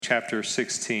chapter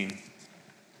 16.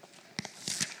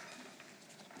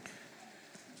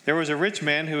 There was a rich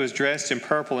man who was dressed in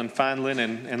purple and fine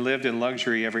linen and lived in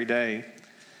luxury every day.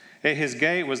 At his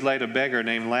gate was laid a beggar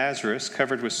named Lazarus,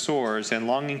 covered with sores and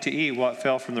longing to eat what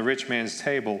fell from the rich man's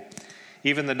table.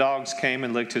 Even the dogs came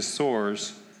and licked his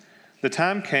sores. The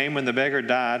time came when the beggar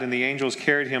died, and the angels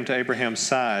carried him to Abraham's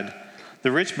side.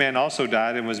 The rich man also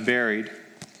died and was buried.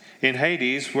 In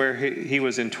Hades, where he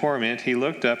was in torment, he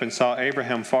looked up and saw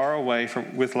Abraham far away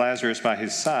with Lazarus by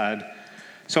his side.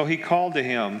 So he called to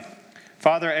him,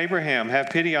 "Father Abraham,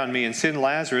 have pity on me and send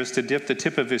Lazarus to dip the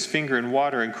tip of his finger in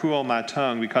water and cool my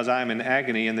tongue, because I am in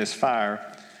agony in this fire."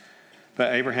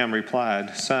 But Abraham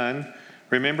replied, "Son,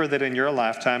 remember that in your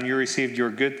lifetime you received your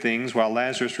good things, while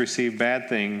Lazarus received bad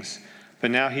things.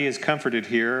 But now he is comforted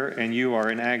here, and you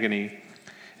are in agony.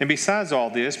 And besides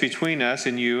all this, between us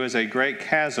and you is a great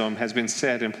chasm has been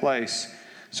set in place,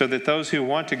 so that those who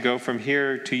want to go from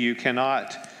here to you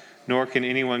cannot, nor can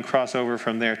anyone cross over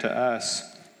from there to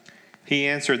us." He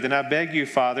answered, "Then I beg you,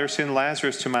 Father, send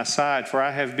Lazarus to my side, for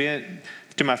I have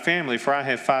to my family, for I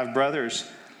have 5 brothers.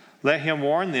 Let him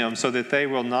warn them, so that they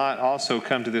will not also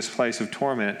come to this place of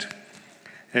torment."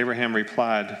 Abraham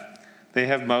replied, "They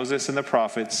have Moses and the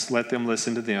prophets. Let them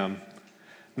listen to them."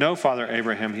 "No, Father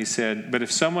Abraham," he said, "but if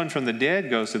someone from the dead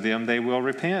goes to them, they will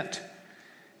repent."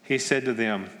 He said to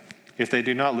them, "If they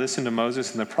do not listen to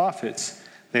Moses and the prophets,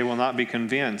 they will not be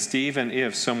convinced, even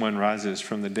if someone rises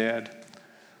from the dead."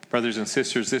 Brothers and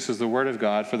sisters, this is the word of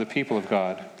God for the people of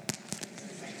God.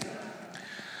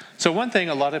 So one thing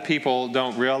a lot of people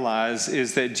don't realize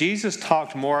is that Jesus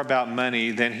talked more about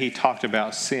money than he talked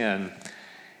about sin.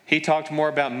 He talked more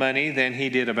about money than he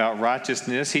did about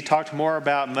righteousness. He talked more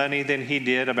about money than he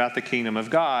did about the kingdom of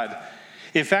God.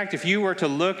 In fact, if you were to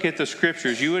look at the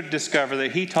scriptures, you would discover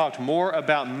that he talked more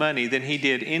about money than he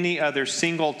did any other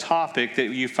single topic that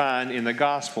you find in the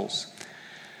Gospels.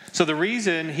 So the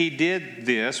reason he did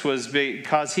this was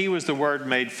because he was the Word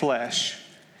made flesh.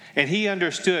 And he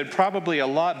understood probably a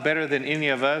lot better than any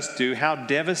of us do how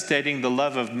devastating the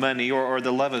love of money or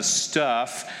the love of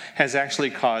stuff has actually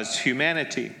caused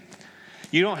humanity.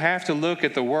 You don't have to look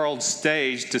at the world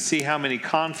stage to see how many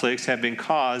conflicts have been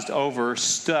caused over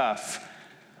stuff.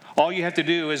 All you have to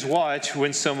do is watch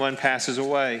when someone passes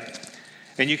away.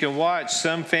 And you can watch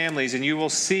some families and you will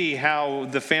see how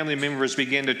the family members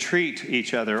begin to treat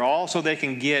each other, all so they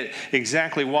can get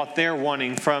exactly what they're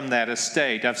wanting from that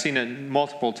estate. I've seen it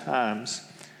multiple times.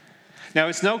 Now,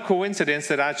 it's no coincidence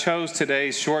that I chose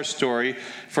today's short story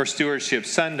for Stewardship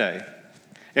Sunday.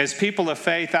 As people of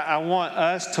faith, I want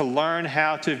us to learn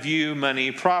how to view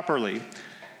money properly.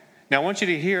 Now, I want you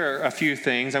to hear a few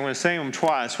things. I'm going to say them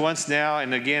twice, once now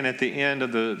and again at the end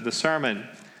of the sermon.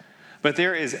 But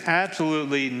there is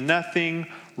absolutely nothing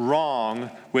wrong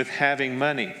with having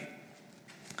money.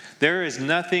 There is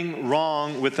nothing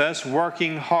wrong with us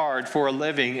working hard for a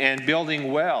living and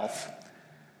building wealth.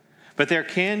 But there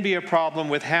can be a problem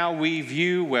with how we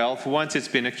view wealth once it's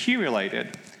been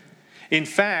accumulated. In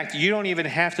fact, you don't even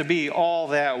have to be all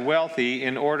that wealthy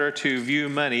in order to view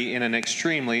money in an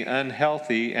extremely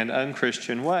unhealthy and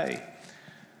unchristian way.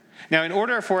 Now, in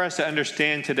order for us to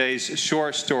understand today's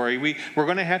short story, we're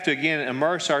going to have to, again,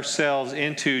 immerse ourselves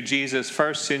into Jesus'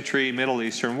 first century Middle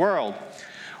Eastern world.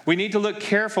 We need to look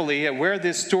carefully at where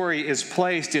this story is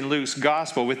placed in Luke's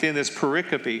gospel within this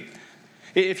pericope.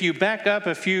 If you back up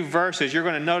a few verses, you're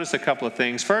going to notice a couple of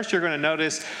things. First, you're going to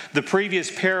notice the previous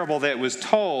parable that was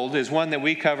told is one that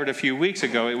we covered a few weeks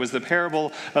ago. It was the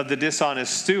parable of the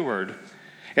dishonest steward.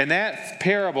 And that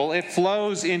parable, it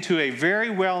flows into a very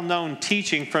well-known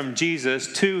teaching from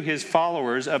Jesus to his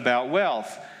followers about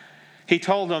wealth. He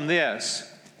told them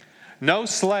this: "No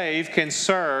slave can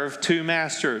serve 2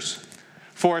 masters,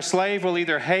 for a slave will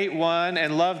either hate one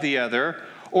and love the other,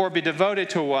 or be devoted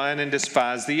to one and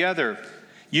despise the other.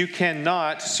 You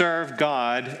cannot serve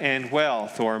God and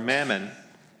wealth," or mammon.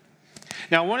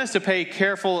 Now, I want us to pay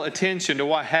careful attention to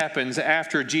what happens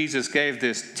after Jesus gave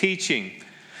this teaching.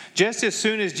 Just as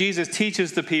soon as Jesus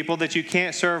teaches the people that you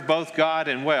can't serve both God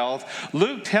and wealth,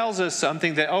 Luke tells us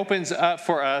something that opens up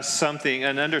for us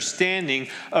an understanding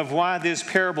of why this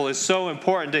parable is so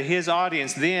important to his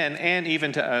audience then and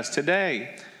even to us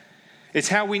today. It's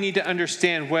how we need to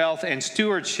understand wealth and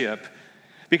stewardship.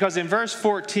 Because in verse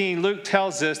 14, Luke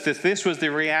tells us that this was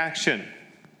the reaction.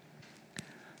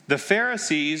 The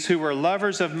Pharisees, who were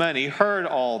lovers of money, heard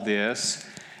all this,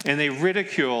 and they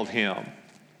ridiculed him.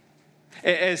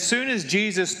 As soon as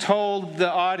Jesus told the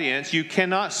audience, you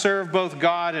cannot serve both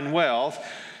God and wealth,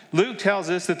 Luke tells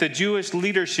us that the Jewish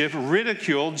leadership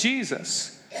ridiculed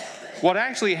Jesus. What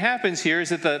actually happens here is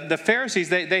that the Pharisees,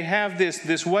 they have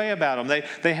this way about them.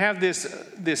 They have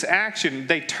this action.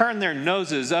 They turn their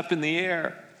noses up in the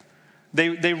air.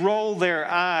 They roll their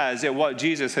eyes at what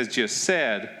Jesus has just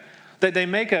said. That they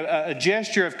make a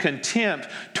gesture of contempt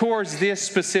towards this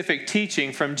specific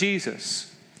teaching from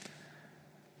Jesus.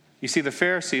 You see, the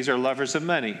Pharisees are lovers of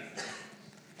money.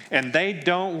 And they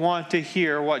don't want to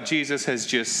hear what Jesus has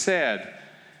just said,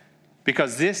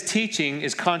 because this teaching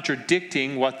is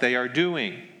contradicting what they are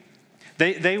doing.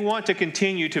 They want to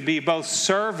continue to be both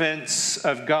servants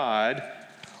of God,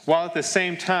 while at the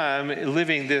same time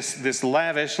living this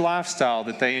lavish lifestyle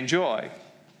that they enjoy.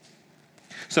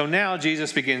 So now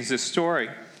Jesus begins this story.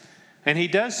 And he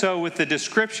does so with the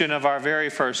description of our very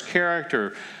first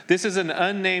character. This is an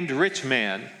unnamed rich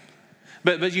man.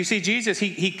 But you see, Jesus,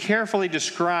 he carefully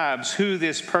describes who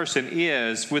this person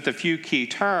is with a few key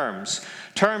terms.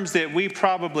 Terms that we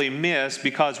probably miss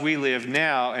because we live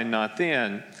now and not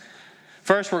then.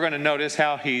 First, we're going to notice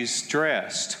how he's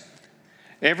dressed.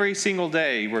 Every single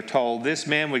day, we're told, this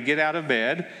man would get out of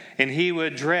bed and he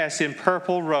would dress in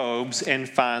purple robes and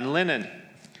fine linen.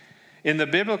 In the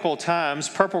biblical times,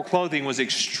 purple clothing was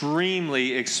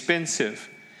extremely expensive.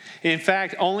 In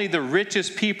fact, only the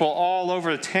richest people all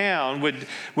over town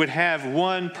would have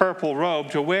one purple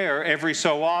robe to wear every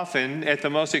so often at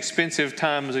the most expensive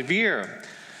times of year.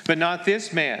 But not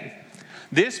this man.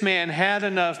 This man had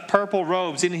enough purple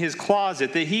robes in his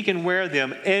closet that he can wear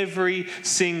them every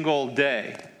single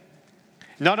day.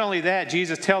 Not only that,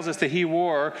 Jesus tells us that he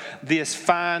wore this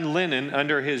fine linen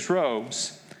under his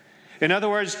robes. In other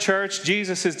words, church,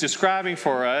 Jesus is describing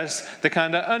for us the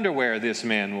kind of underwear this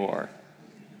man wore.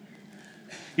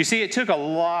 You see, it took a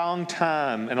long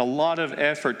time and a lot of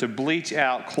effort to bleach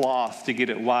out cloth to get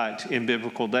it white in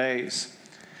biblical days.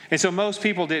 And so most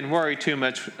people didn't worry too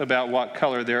much about what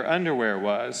color their underwear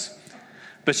was.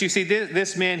 But you see,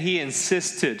 this man, he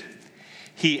insisted.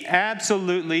 He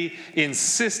absolutely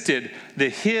insisted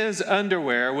that his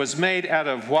underwear was made out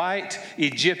of white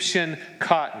Egyptian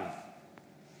cotton.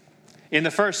 In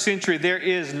the first century, there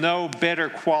is no better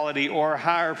quality or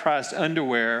higher priced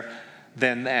underwear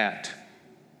than that.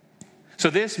 So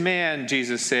this man,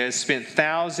 Jesus says, spent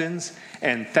thousands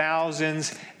and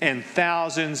thousands and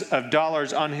thousands of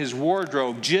dollars on his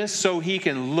wardrobe just so he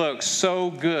can look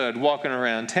so good walking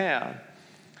around town.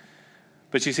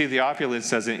 But you see, the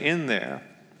opulence doesn't end there.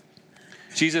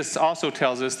 Jesus also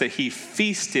tells us that he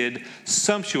feasted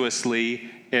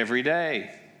sumptuously every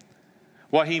day.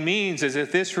 What he means is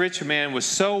that this rich man was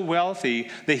so wealthy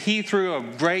that he threw a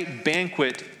great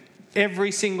banquet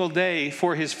every single day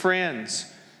for his friends.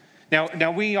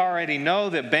 Now we already know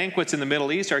that banquets in the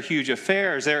Middle East are huge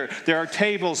affairs. There are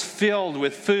tables filled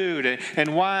with food,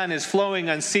 and wine is flowing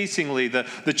unceasingly.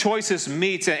 The choicest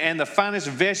meats and the finest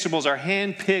vegetables are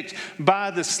handpicked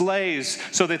by the slaves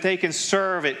so that they can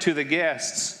serve it to the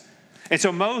guests. And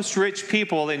so most rich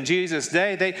people in Jesus'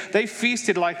 day, they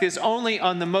feasted like this only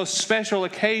on the most special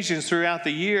occasions throughout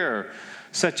the year,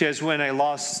 such as when a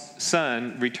lost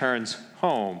son returns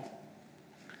home.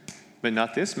 But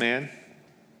not this man.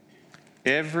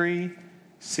 Every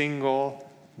single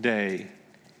day,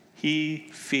 he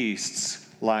feasts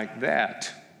like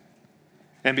that.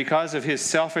 And because of his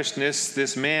selfishness,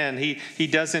 this man, he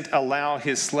doesn't allow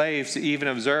his slaves to even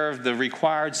observe the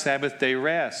required Sabbath day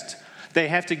rest. They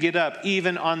have to get up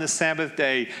even on the Sabbath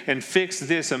day and fix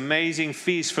this amazing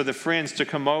feast for the friends to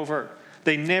come over.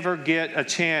 They never get a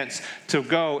chance to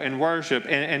go and worship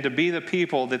and to be the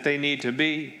people that they need to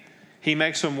be. He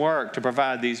makes them work to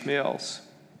provide these meals.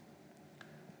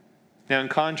 Now, in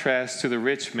contrast to the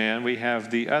rich man, we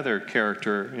have the other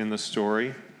character in the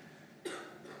story.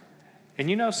 And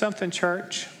you know something,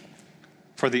 church?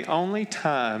 For the only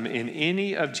time in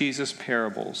any of Jesus'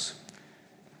 parables,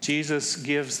 Jesus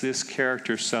gives this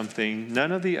character something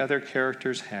none of the other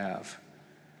characters have.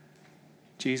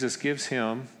 Jesus gives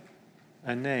him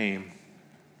a name.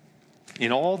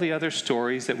 In all the other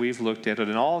stories that we've looked at, and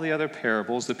in all the other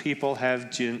parables, the people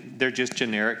they're just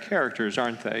generic characters,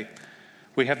 aren't they?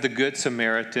 We have the Good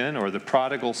Samaritan or the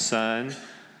prodigal son,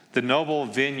 the noble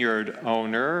vineyard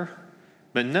owner,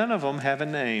 but none of them have a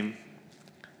name.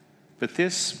 But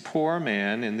this poor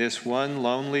man in this one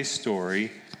lonely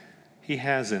story, he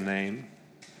has a name.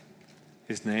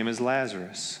 His name is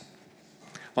Lazarus.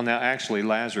 Well, now actually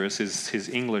Lazarus is his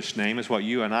English name, is what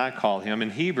you and I call him.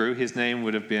 In Hebrew, his name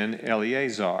would have been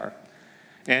Eleazar.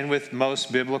 And with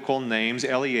most biblical names,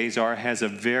 Eleazar has a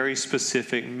very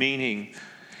specific meaning.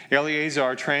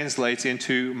 Eleazar translates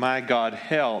into "my God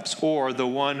helps," or "the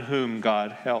one whom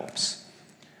God helps."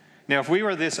 Now, if we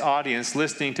were this audience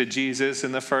listening to Jesus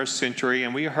in the first century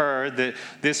and we heard that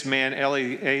this man,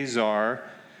 Eleazar,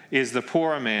 is the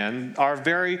poor man, our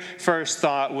very first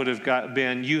thought would have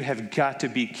been, you have got to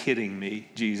be kidding me,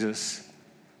 Jesus.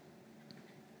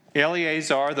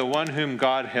 Eleazar, the one whom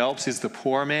God helps, is the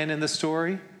poor man in the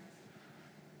story.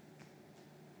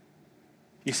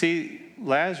 You see,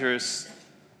 Lazarus,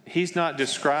 he's not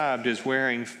described as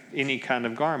wearing any kind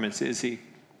of garments, is he?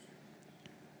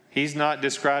 He's not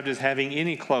described as having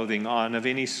any clothing on of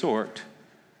any sort.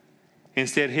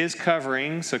 Instead, his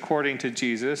coverings, according to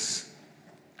Jesus,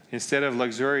 instead of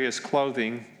luxurious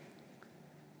clothing,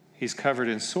 he's covered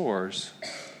in sores.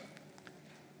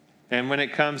 And when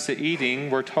it comes to eating,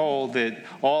 we're told that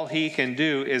all he can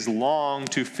do is long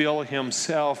to fill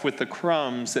himself with the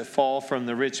crumbs that fall from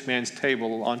the rich man's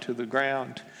table onto the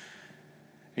ground.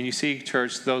 And you see,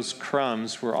 church, those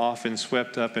crumbs were often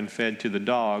swept up and fed to the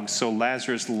dogs. So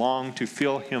Lazarus longed to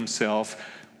fill himself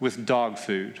with dog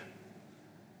food.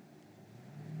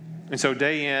 And so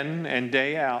day in and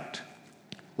day out,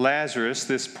 Lazarus,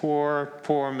 this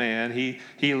poor man,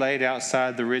 he laid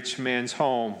outside the rich man's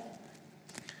home.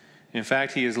 In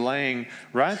fact, he is laying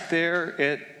right there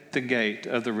at the gate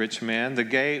of the rich man, the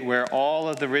gate where all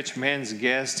of the rich man's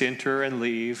guests enter and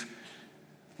leave,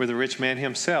 where the rich man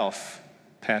himself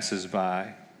passes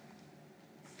by.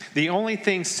 The only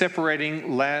thing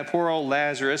separating poor old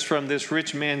Lazarus from this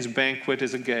rich man's banquet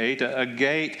is a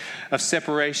gate of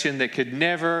separation that could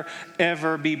never,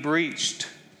 ever be breached.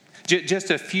 Just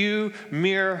a few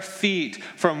mere feet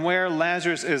from where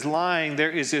Lazarus is lying, there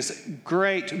is this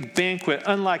great banquet,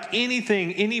 unlike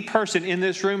anything any person in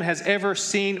this room has ever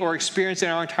seen or experienced in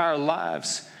our entire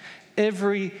lives.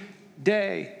 Every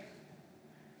day,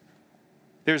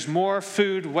 there's more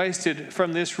food wasted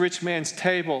from this rich man's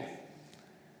table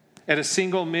at a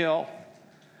single meal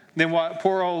than what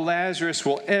poor old Lazarus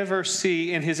will ever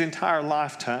see in his entire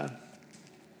lifetime.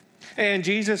 And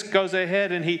Jesus goes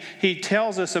ahead and he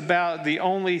tells us about the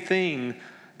only thing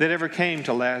that ever came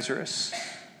to Lazarus.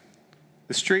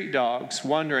 The street dogs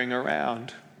wandering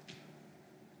around.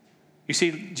 You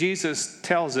see, Jesus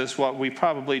tells us what we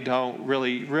probably don't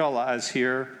really realize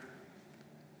here.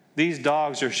 These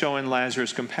dogs are showing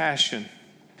Lazarus compassion.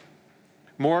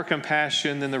 More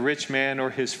compassion than the rich man or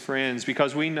his friends,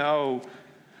 because we know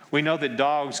that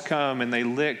dogs come and they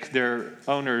lick their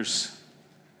owners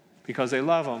because they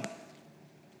love them.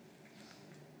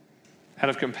 Out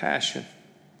of compassion.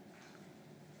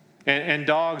 And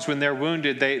dogs, when they're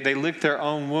wounded, they lick their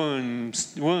own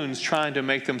wounds trying to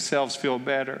make themselves feel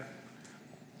better.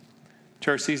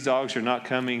 Church, these dogs are not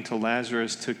coming to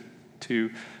Lazarus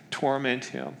to torment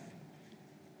him.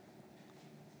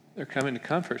 They're coming to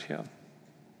comfort him.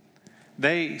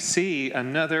 They see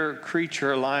another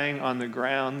creature lying on the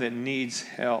ground that needs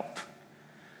help.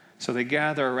 So they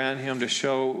gather around him to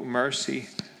show mercy.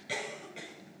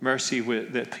 Mercy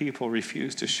that people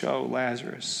refuse to show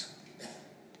Lazarus.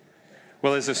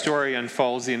 Well, as the story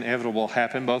unfolds, the inevitable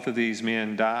happened. Both of these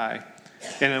men die.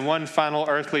 And in one final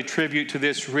earthly tribute to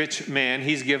this rich man,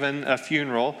 he's given a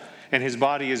funeral and his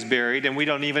body is buried. And we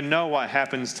don't even know what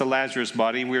happens to Lazarus'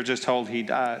 body. We're just told he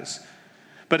dies.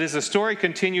 But as the story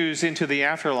continues into the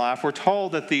afterlife, we're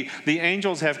told that the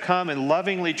angels have come and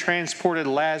lovingly transported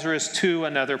Lazarus to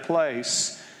another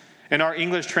place. In our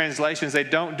English translations, they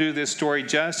don't do this story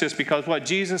justice, because what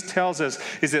Jesus tells us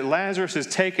is that Lazarus is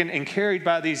taken and carried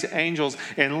by these angels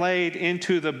and laid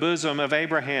into the bosom of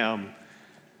Abraham.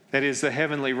 That is the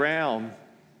heavenly realm.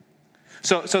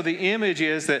 So the image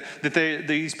is that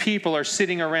these people are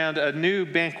sitting around a new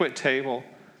banquet table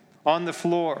on the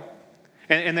floor.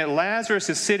 And that Lazarus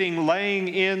is laying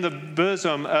in the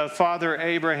bosom of Father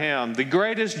Abraham, the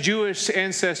greatest Jewish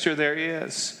ancestor there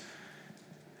is.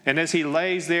 And as he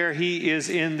lays there, he is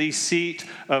in the seat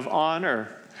of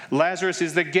honor. Lazarus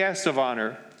is the guest of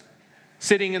honor,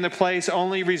 sitting in the place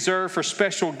only reserved for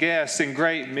special guests and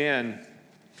great men.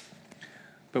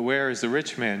 But where is the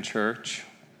rich man, church?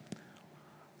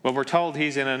 Well, we're told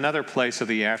he's in another place of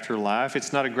the afterlife.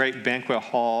 It's not a great banquet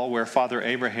hall where Father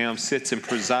Abraham sits and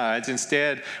presides.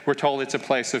 Instead, we're told it's a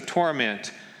place of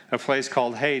torment, a place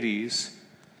called Hades.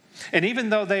 And even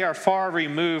though they are far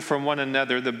removed from one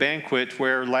another, the banquet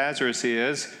where Lazarus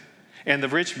is and the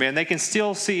rich man, they can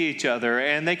still see each other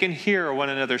and they can hear one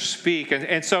another speak.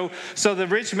 And so the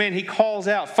rich man, he calls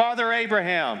out, Father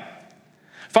Abraham,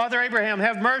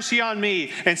 have mercy on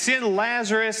me and send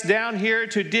Lazarus down here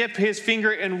to dip his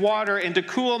finger in water and to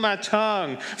cool my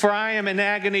tongue, for I am in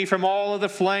agony from all of the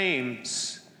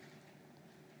flames.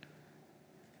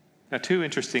 Now, two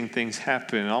interesting things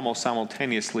happen almost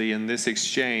simultaneously in this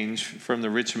exchange from the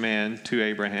rich man to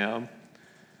Abraham.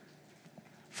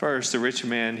 First, the rich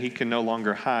man, he can no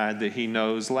longer hide that he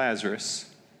knows Lazarus.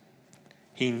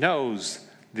 He knows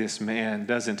this man,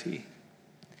 doesn't he?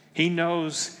 He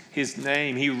knows his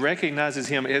name. He recognizes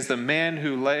him as the man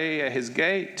who lay at his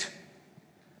gate.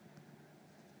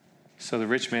 So the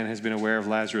rich man has been aware of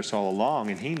Lazarus all along,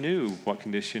 and he knew what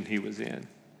condition he was in.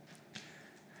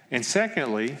 And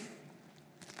secondly,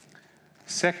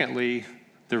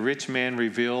 the rich man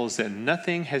reveals that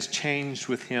nothing has changed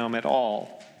with him at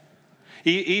all.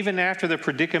 Even after the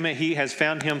predicament he has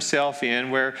found himself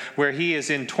in, where he is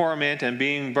in torment and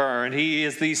being burned, he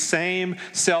is the same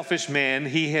selfish man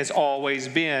he has always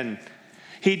been.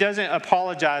 He doesn't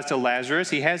apologize to Lazarus.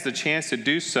 He has the chance to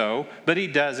do so, but he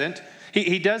doesn't.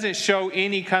 He doesn't show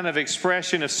any kind of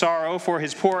expression of sorrow for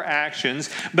his poor actions,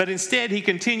 but instead he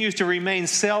continues to remain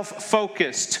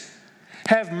self-focused.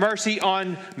 Have mercy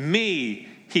on me,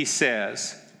 he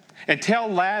says. And tell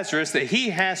Lazarus that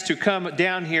he has to come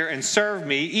down here and serve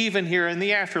me, even here in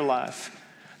the afterlife.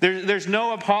 There's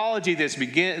no apology that's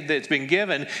been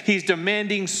given. He's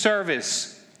demanding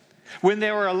service. When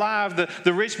they were alive,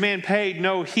 the rich man paid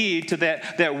no heed to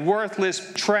that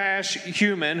worthless trash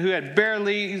human who had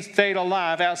barely stayed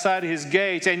alive outside his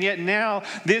gates. And yet now,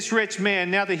 this rich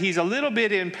man, now that he's a little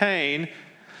bit in pain,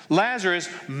 Lazarus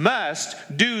must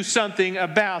do something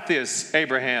about this,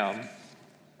 Abraham.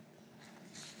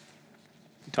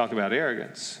 Talk about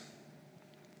arrogance.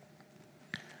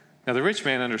 Now, the rich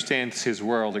man understands his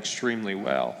world extremely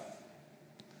well.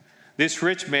 This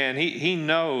rich man, he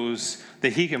knows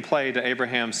that he can play to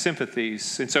Abraham's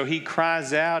sympathies. And so he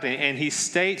cries out and he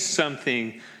states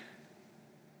something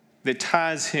that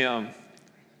ties him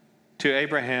to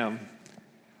Abraham.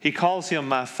 He calls him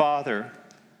my father.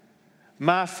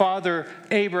 My father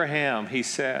Abraham, he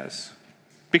says.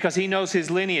 Because he knows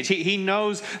his lineage. He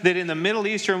knows that in the Middle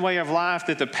Eastern way of life,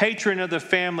 that the patron of the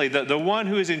family, the one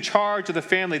who is in charge of the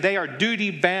family, they are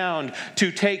duty bound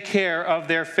to take care of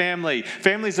their family.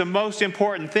 Family is the most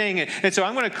important thing. And so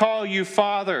I'm going to call you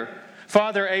Father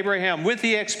Abraham, with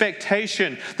the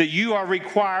expectation that you are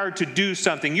required to do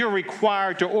something. You're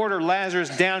required to order Lazarus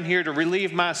down here to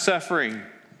relieve my suffering.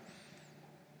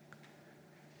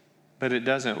 But it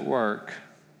doesn't work.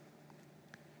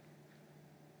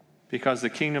 Because the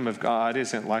kingdom of God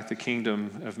isn't like the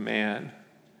kingdom of man.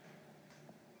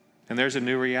 And there's a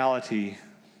new reality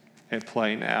at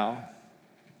play now.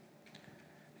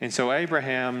 And so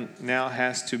Abraham now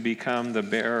has to become the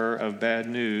bearer of bad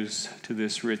news to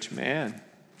this rich man.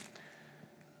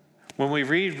 When we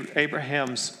read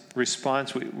Abraham's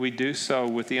response, we do so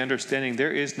with the understanding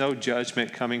there is no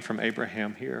judgment coming from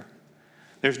Abraham here.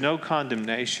 There's no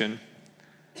condemnation.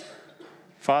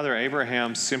 Father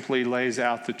Abraham simply lays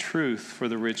out the truth for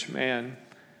the rich man.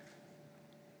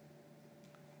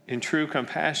 In true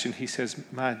compassion, he says,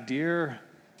 my dear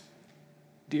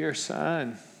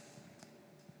son,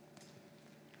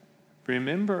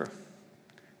 remember,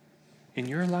 in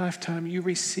your lifetime you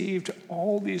received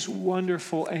all these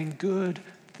wonderful and good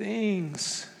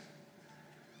things.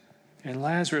 And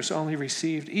Lazarus only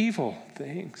received evil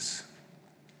things.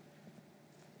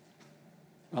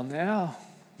 Well, now,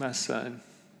 my son,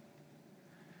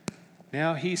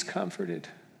 now he's comforted.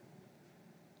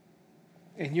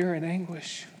 And you're in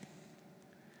anguish.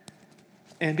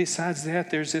 And besides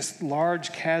that, there's this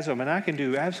large chasm, and I can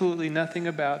do absolutely nothing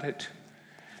about it.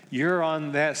 You're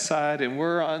on that side, and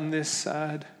we're on this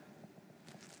side.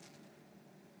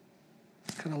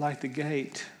 It's kind of like the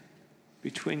gate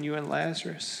between you and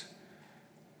Lazarus.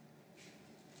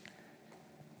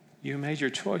 You made your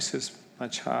choices, my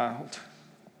child.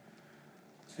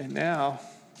 And now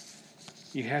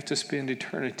you have to spend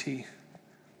eternity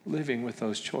living with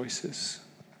those choices.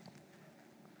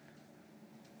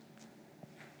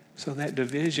 So that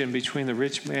division between the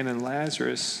rich man and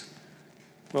Lazarus,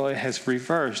 well, it has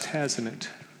reversed, hasn't it?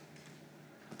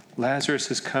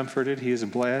 Lazarus is comforted, he is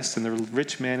blessed, and the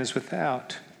rich man is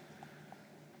without.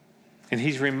 And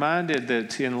he's reminded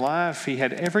that in life he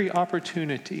had every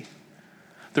opportunity.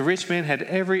 The rich man had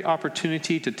every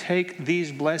opportunity to take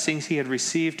these blessings he had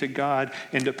received to God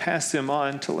and to pass them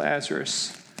on to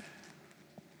Lazarus.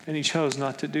 And he chose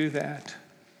not to do that.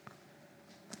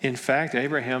 In fact,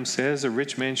 Abraham says the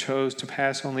rich man chose to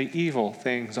pass only evil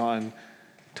things on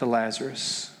to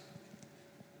Lazarus.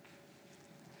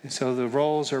 And so the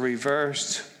roles are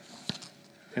reversed,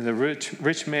 and the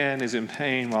rich man is in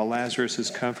pain while Lazarus is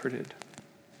comforted.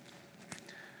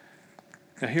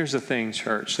 Now here's the thing,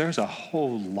 church. There's a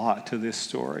whole lot to this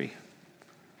story.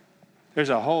 There's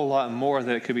a whole lot more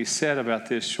that could be said about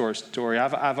this short story.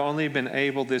 I've only been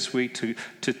able this week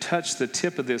to touch the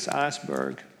tip of this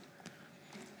iceberg.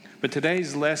 But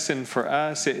today's lesson for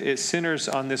us, it centers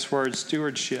on this word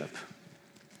stewardship.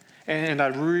 And I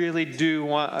really do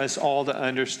want us all to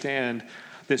understand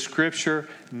that Scripture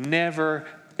never,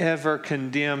 ever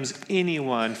condemns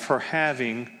anyone for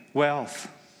having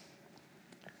wealth.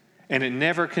 And it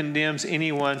never condemns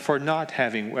anyone for not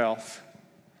having wealth.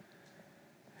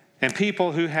 And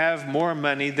people who have more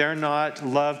money, they're not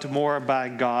loved more by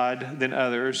God than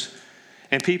others.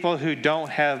 And people who don't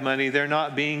have money, they're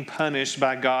not being punished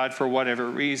by God for whatever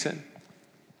reason.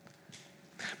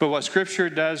 But what Scripture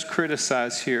does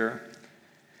criticize here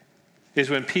is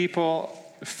when people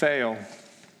fail.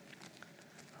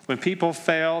 When people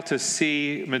fail to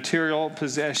see material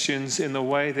possessions in the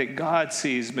way that God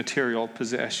sees material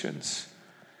possessions.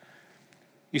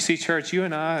 You see, church, you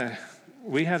and I,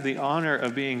 we have the honor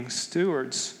of being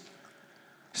stewards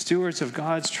of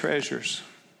God's treasures.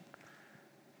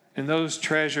 And those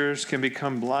treasures can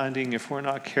become blinding if we're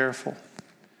not careful.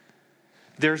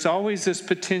 There's always this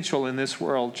potential in this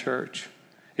world, church.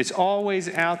 It's always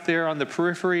out there on the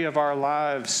periphery of our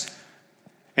lives.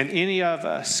 And any of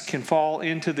us can fall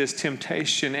into this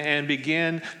temptation and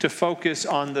begin to focus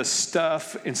on the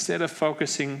stuff instead of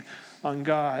focusing on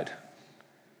God.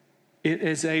 It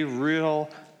is a real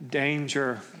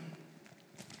danger.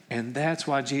 And that's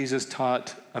why Jesus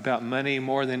taught about money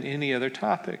more than any other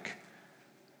topic.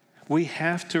 We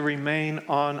have to remain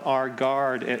on our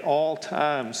guard at all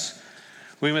times.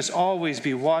 We must always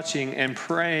be watching and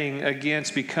praying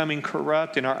against becoming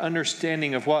corrupt in our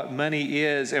understanding of what money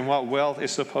is and what wealth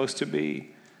is supposed to be.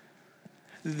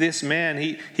 This man,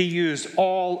 he used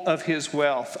all of his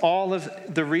wealth, all of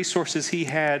the resources he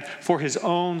had for his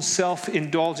own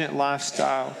self-indulgent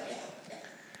lifestyle.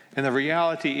 And the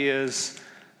reality is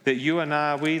that you and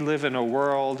I, we live in a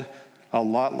world a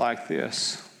lot like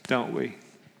this, don't we?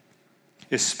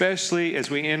 Especially as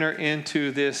we enter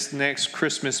into this next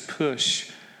Christmas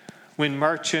push, when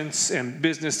merchants and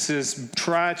businesses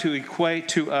try to equate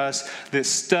to us that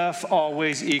stuff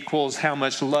always equals how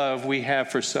much love we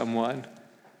have for someone,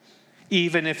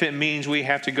 even if it means we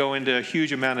have to go into a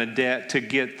huge amount of debt to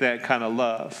get that kind of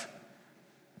love.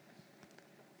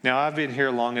 Now, I've been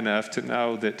here long enough to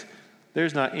know that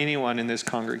there's not anyone in this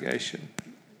congregation,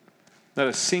 not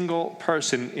a single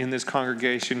person in this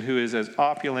congregation who is as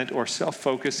opulent or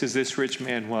self-focused as this rich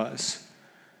man was.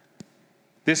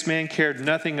 This man cared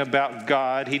nothing about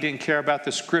God. He didn't care about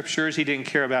the Scriptures. He didn't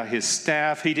care about his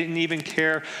staff. He didn't even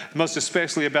care, most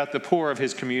especially, about the poor of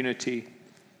his community.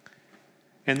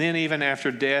 And then even after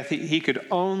death, he could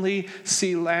only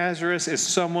see Lazarus as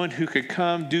someone who could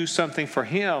come do something for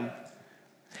him.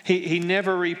 He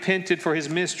never repented for his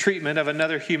mistreatment of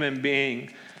another human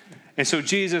being. And so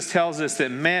Jesus tells us that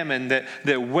mammon,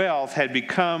 that wealth had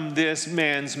become this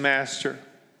man's master.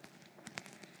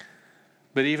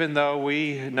 But even though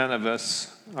none of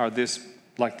us are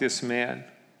like this man,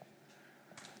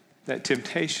 that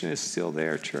temptation is still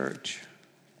there, church.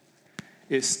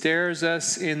 It stares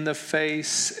us in the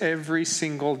face every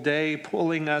single day,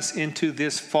 pulling us into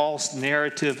this false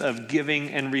narrative of giving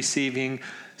and receiving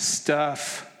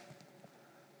stuff.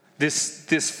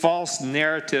 This false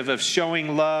narrative of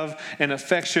showing love and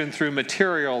affection through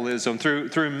materialism,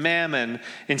 through mammon,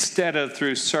 instead of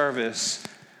through service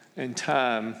and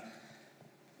time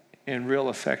and real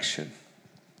affection.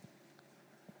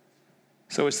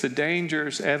 So it's the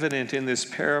dangers evident in this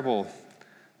parable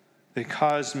that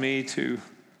caused me to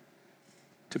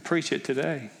preach it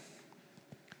today.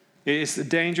 It's the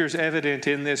dangers evident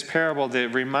in this parable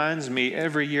that reminds me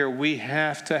every year we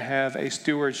have to have a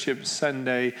stewardship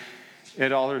Sunday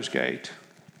at Aldersgate.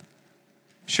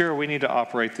 Sure, we need to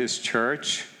operate this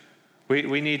church.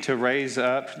 We need to raise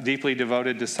up deeply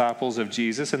devoted disciples of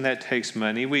Jesus, and that takes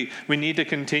money. We need to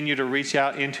continue to reach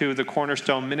out into the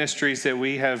cornerstone ministries that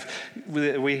we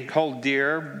hold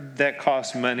dear. That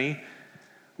costs money.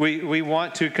 We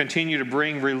want to continue to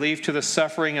bring relief to the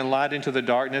suffering and light into the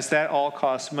darkness. That all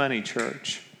costs money,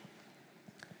 church.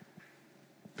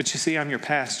 But you see, I'm your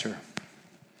pastor.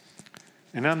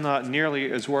 And I'm not nearly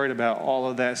as worried about all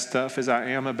of that stuff as I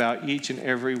am about each and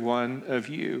every one of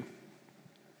you.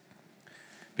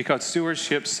 Because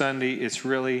Stewardship Sunday is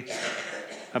really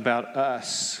about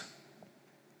us.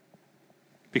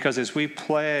 Because as we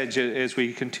pledge, as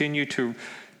we continue to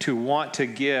want to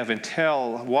give and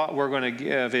tell what we're going to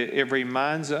give, it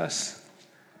reminds us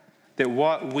that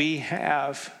what we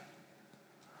have,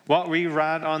 what we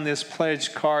write on this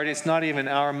pledge card, it's not even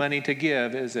our money to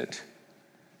give, is it?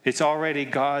 It's already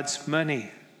God's money.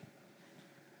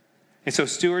 And so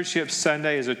Stewardship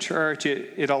Sunday as a church,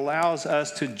 it allows us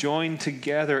to join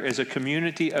together as a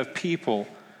community of people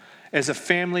as a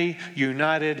family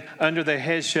united under the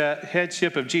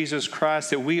headship of Jesus Christ,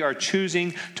 that we are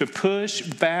choosing to push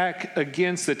back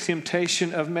against the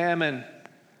temptation of mammon.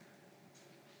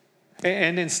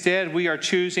 And instead, we are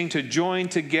choosing to join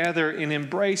together in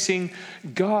embracing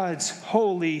God's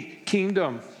holy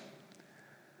kingdom.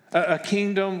 A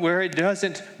kingdom where it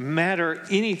doesn't matter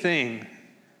anything.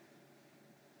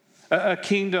 A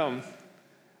kingdom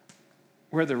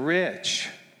where the rich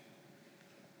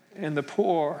and the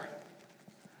poor,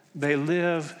 they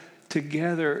live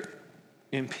together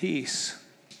in peace.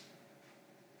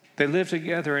 They live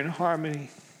together in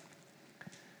harmony.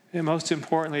 And most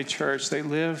importantly, church, they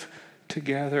live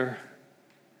together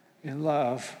in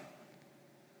love.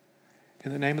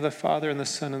 In the name of the Father, and the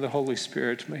Son, and the Holy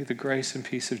Spirit, may the grace and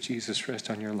peace of Jesus rest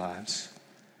on your lives.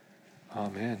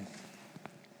 Amen.